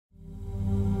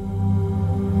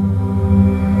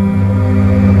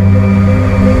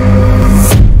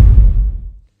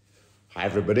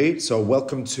everybody. So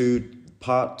welcome to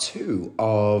part 2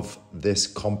 of this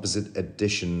composite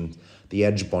addition, the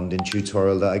edge bonding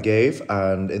tutorial that I gave.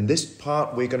 And in this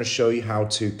part, we're going to show you how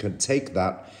to take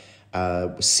that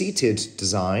seated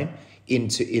design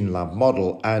into Inlab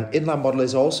Model. And Inlab Model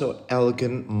is also an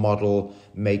elegant model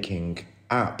making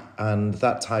app, and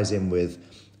that ties in with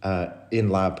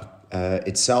Inlab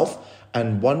itself.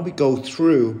 And when we go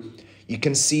through, you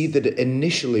can see that it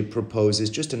initially proposes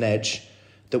just an edge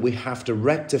that we have to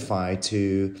rectify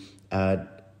to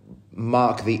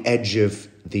mark the edge of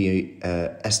the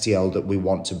STL that we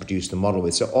want to produce the model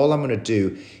with. So all I'm going to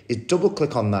do is double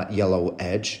click on that yellow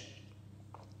edge.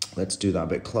 Let's do that a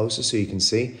bit closer so you can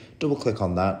see. Double click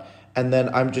on that, and then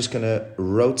I'm just going to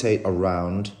rotate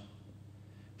around,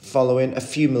 following a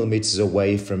few millimeters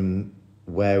away from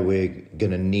where we're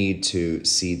going to need to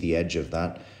see the edge of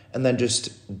that, and then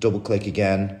just double click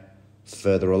again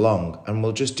further along, and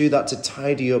we'll just do that to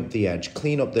tidy up the edge,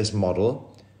 clean up this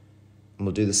model. And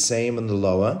we'll do the same on the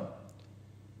lower.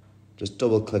 Just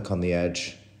double click on the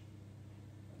edge,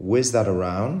 whiz that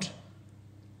around.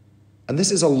 And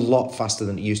this is a lot faster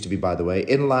than it used to be, by the way.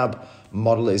 Inlab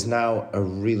Model is now a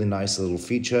really nice little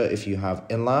feature if you have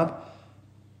Inlab.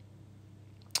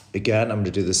 Again, I'm going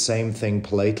to do the same thing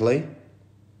politely.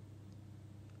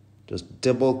 Just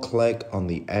double click on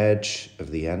the edge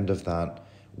of the end of that,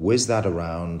 whiz that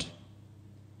around.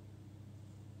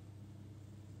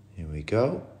 Here we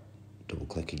go. Double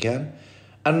click again.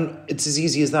 And it's as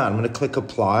easy as that. I'm going to click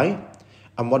apply.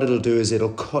 And what it'll do is it'll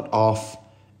cut off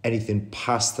anything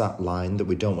past that line that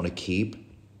we don't want to keep.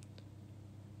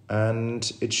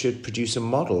 And it should produce a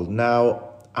model. Now,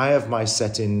 I have my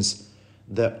settings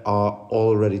that are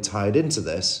already tied into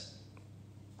this.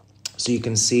 So you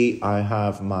can see I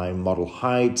have my model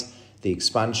height, the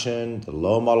expansion, the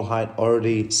low model height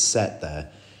already set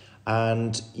there.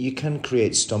 And you can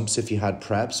create stumps if you had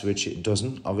preps, which it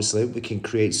doesn't, obviously. We can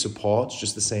create supports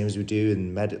just the same as we do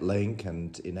in MeditLink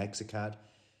and in Exocad.